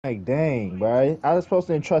Like, dang, bro. I was supposed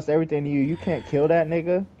to entrust everything to you. You can't kill that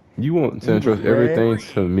nigga. You want And to he was entrust red. everything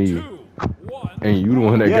to me, and you the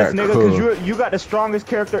one that Yes, got nigga, because cooked. you got the strongest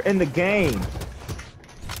character in the game.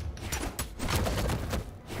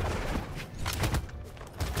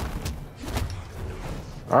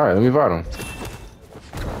 All right, let me fight him.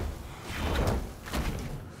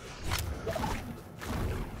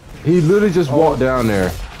 He literally just walked Oh, down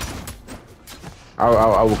there.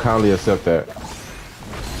 I will kindly accept that.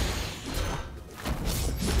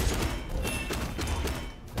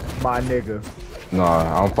 my nigga.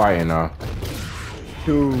 Nah, I'm fighting now.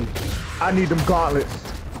 Dude, I need them gauntlets.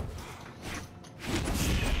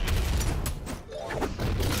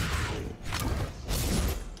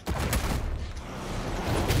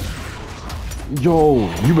 Yo,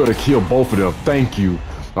 you better kill both of them. Thank you.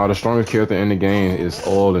 Nah, the strongest character in the game is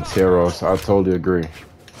all the Teros. I totally agree.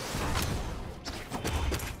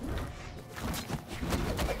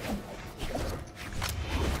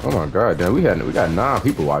 Oh my god, damn, we got 9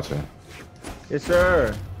 people watching. Yes,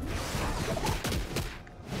 sir.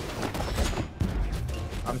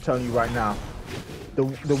 I'm telling you right now,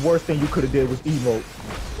 the worst thing you could have did was emote.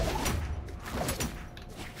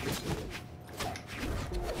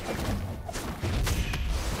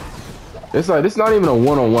 It's like it's not even a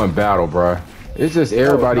one-on-one battle, bruh. It's just No, it's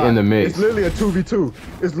everybody in not. the It's mix. literally a 2v2.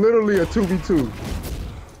 It's literally a 2v2.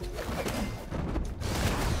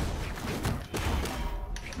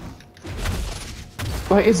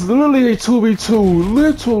 Like it's literally a 2v2,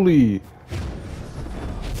 literally.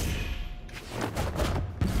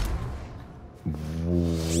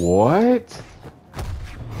 What?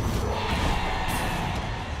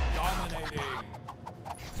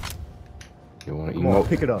 You want to Come on, emote?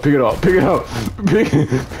 pick it up. Pick it up. Pick it up.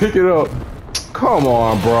 Pick it up. Come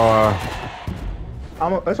on, bruh.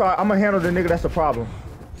 That's all right. I'm gonna handle the nigga that's the problem.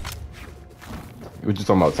 What you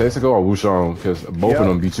talking about, Texaco or Wushong? Because both of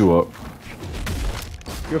them beat you up.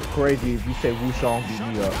 You're crazy if you say Wushong beat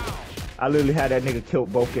me up. I literally had that nigga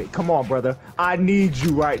killed both games. Come on, brother. I need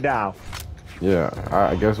you right now. Yeah,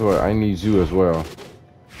 I guess what? I need you as well.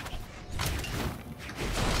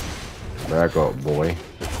 Back up, boy.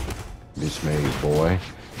 Bitch made boy.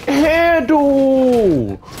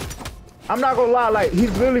 Handle! I'm not gonna lie, like,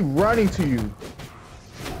 he's literally running to you.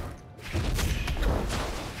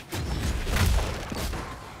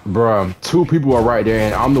 Bruh, 2 people are right there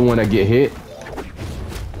and I'm the one that get hit.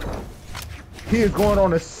 He is going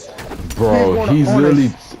on a... Bro, he's literally...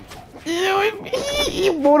 He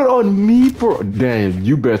voted on me, bro. Damn,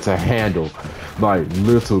 you better handle. Like,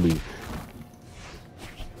 literally.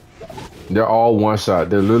 They're all one shot.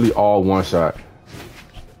 They're literally all one shot.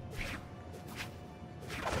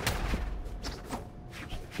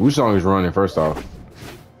 Wushong is running, first off.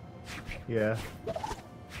 Yeah.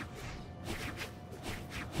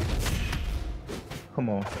 Come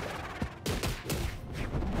on.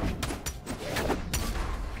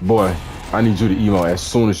 Boy, I need you to emo as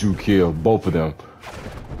soon as you kill both of them.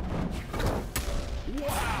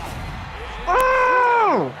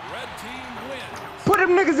 Oh! Put them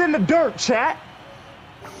niggas in the dirt, chat.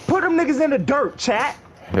 Put them niggas in the dirt, chat.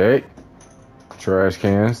 Hey, trash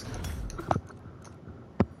cans.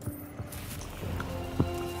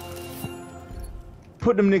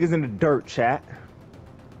 Put them niggas in the dirt, chat.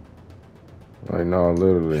 Like, no,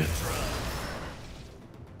 literally.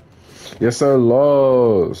 Yes, sir,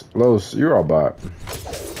 Los. Los, you're all bot.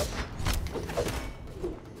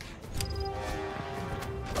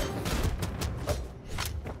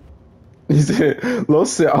 He said,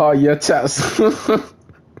 Los said, oh, yeah, chats.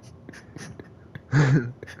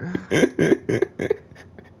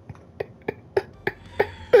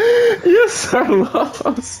 Yes, sir,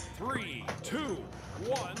 Los. 3, 2,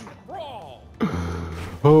 1, brawl.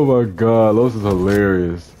 Oh my god, Los is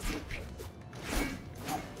hilarious.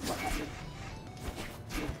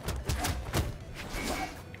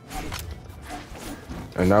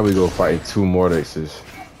 And now we go fight 2 Mordexes.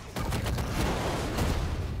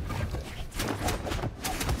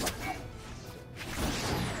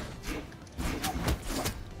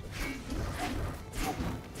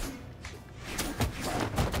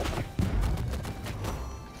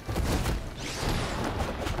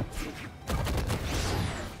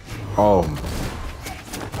 Oh.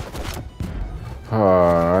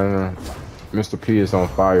 Mr. P is on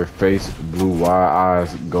fire. Face blue, wide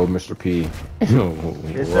eyes. Go, Mr. P.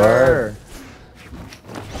 Yes, sir.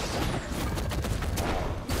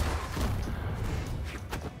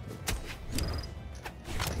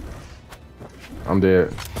 I'm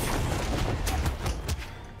dead.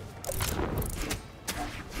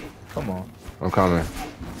 Come on. I'm coming.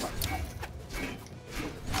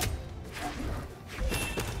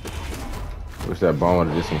 Wish that bomb would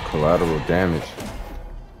have did some collateral damage.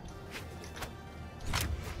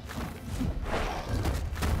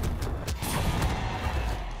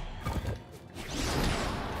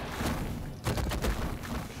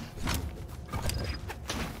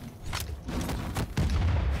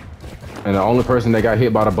 And the only person that got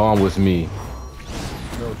hit by the bomb was me.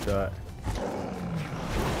 No shot.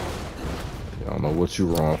 I don't know what you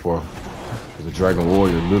were on for. Because the Dragon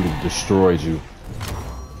Warrior literally destroyed you.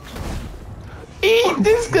 He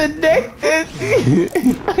disconnected!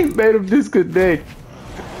 I made him disconnect.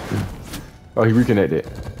 Oh, he reconnected.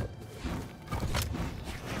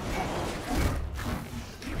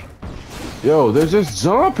 Yo, they're just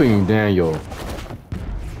jumping, Daniel.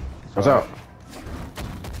 What's up?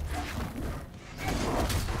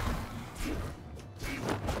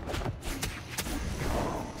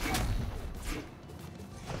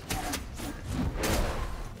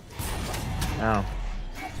 Now,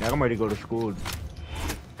 yeah, I'm ready to go to school.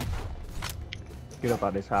 Get up out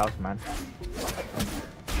of this house, man.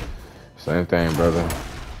 Same thing, brother.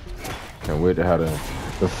 Can't wait to have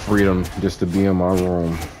the freedom just to be in my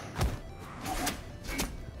room.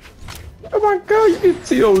 Oh my god, you get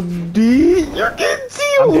TOD! You're getting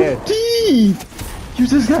TOD! You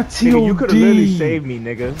just got TOD! Nigga, you could have literally saved me,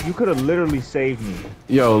 nigga. You could have literally saved me.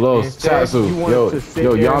 Yo, Los, Tatsu, yo,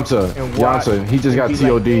 Yamcha, he just got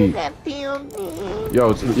TOD.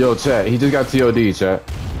 Like, yo, chat, he just got TOD, chat.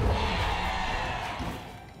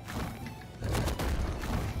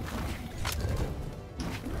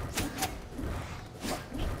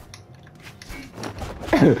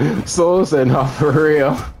 Soul said, "Not for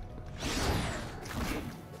real."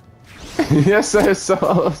 Yes, sir,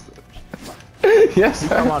 Soul. Yes, sir. He's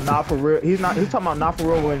talking about not for real. He's talking about not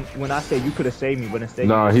for real when I said you could have saved me, but instead.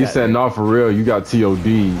 No, he said not for real. You got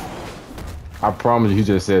TOD. I promise you, he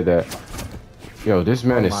just said that. Yo, this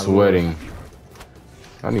man is sweating. Lord.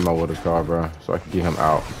 I need my water car, bro, so I can get him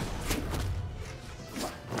out.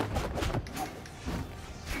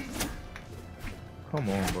 Come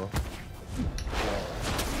on, bro.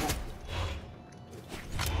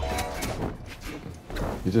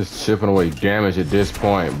 You're just chipping away damage at this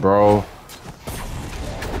point, bro.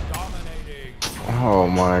 Oh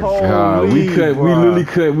my god, we literally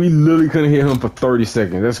couldn't hit him for 30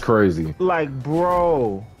 seconds. That's crazy. Like,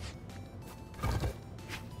 bro.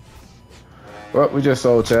 Well, we just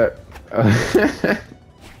sold, chat.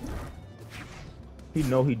 He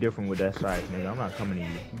know he different with that size, nigga. I'm not coming to you.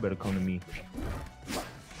 You better come to me.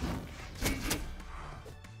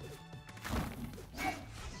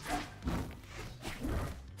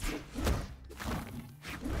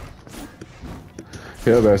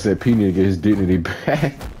 Hellbat said P need to get his dignity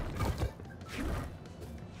back.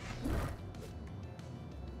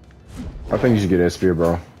 I think you should get that spear,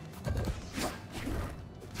 bro.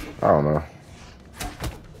 I don't know.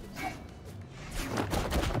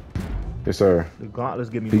 Yes, sir. The gauntlets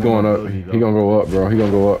give me. He going up. He gonna go up, bro. He gonna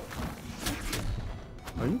go up.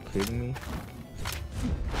 Are you kidding me?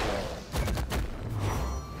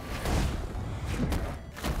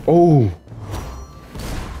 Oh,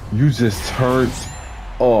 you just turned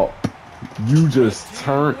up. You just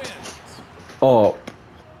turned up.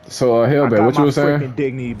 So, Hellbat, what you were saying? Freaking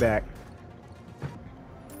dignity back.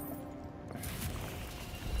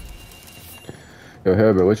 Yo,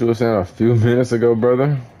 Hellbat, what you were saying a few minutes ago,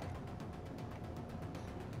 brother?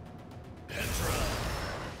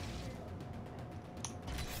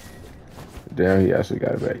 Damn, he actually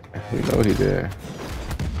got it back. You know he did.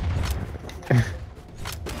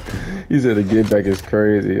 He said the get back is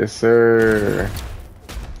crazy. Yes, sir.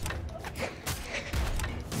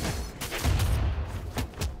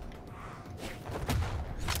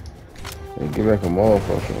 Hey, get back a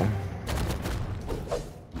motherfucker.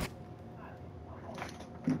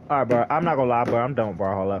 Alright, bro. I'm not gonna lie, bro. I'm done with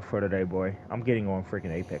Brawlhalla for today, boy. I'm getting on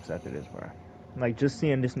freaking Apex after this, bro. Like, just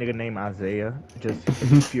seeing this nigga named Isaiah just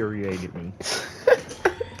infuriated me.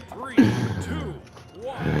 3, 2,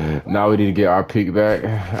 1. Now we need to get our peak back.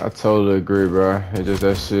 I totally agree, bro. It's just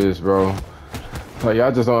that shit, bro. Like,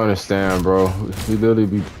 y'all just don't understand, bro. We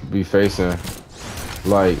literally be facing,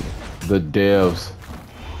 like, the devs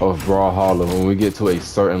of Brawlhalla when we get to a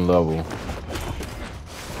certain level.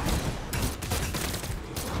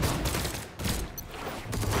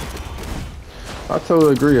 I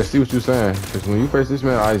totally agree. I see what you're saying. Because when you face this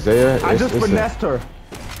man, Isaiah, I just finessed her.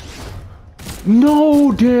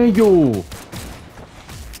 No, Daniel.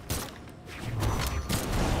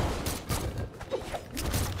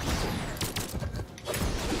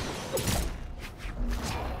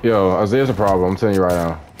 Yo, Isaiah's a problem. I'm telling you right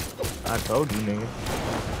now. I told you, nigga.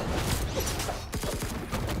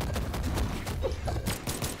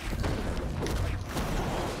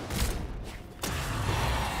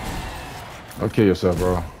 Don't kill yourself,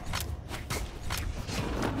 bro.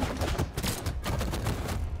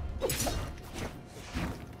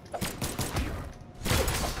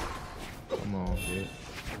 Come on, dude.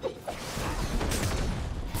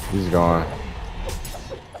 He's gone.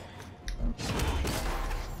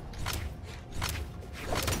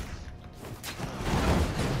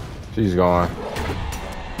 She's gone.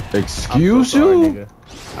 Excuse I'm so sorry, you? nigga.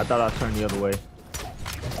 I thought I'd turn the other way.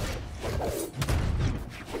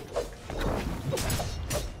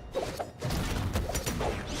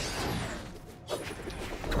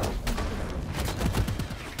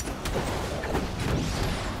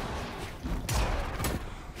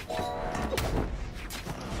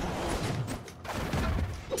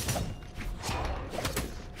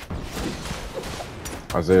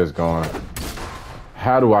 Isaiah's gone.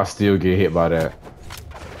 How do I still get hit by that?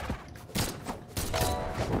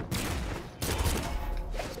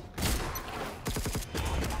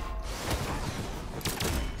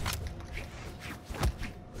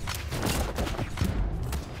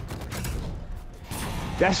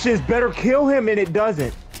 That shit's better kill him and it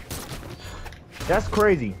doesn't. That's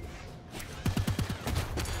crazy.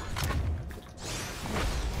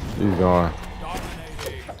 He's gone.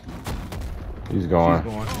 He's gone.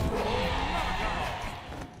 She's going.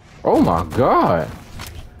 Oh my god.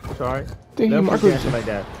 Sorry. Think he Let him Michael dancing like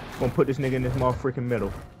that. Gonna put this nigga in this motherfucking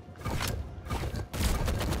middle.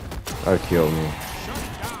 That killed me.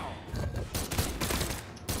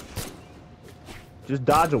 Just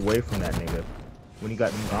dodge away from that nigga. When he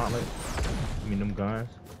got them gauntlets. I mean them guns.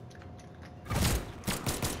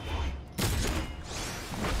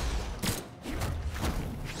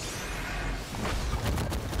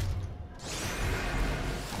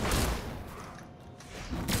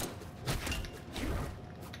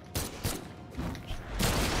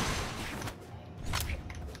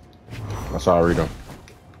 That's how I read him.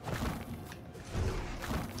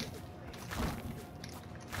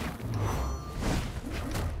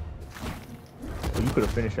 Well, you could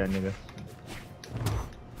have finished that nigga.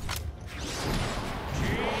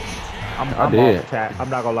 I'm did. off, chat. I'm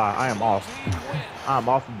not gonna lie. I am off. I'm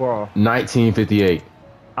off, bro. 1958.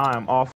 I am off.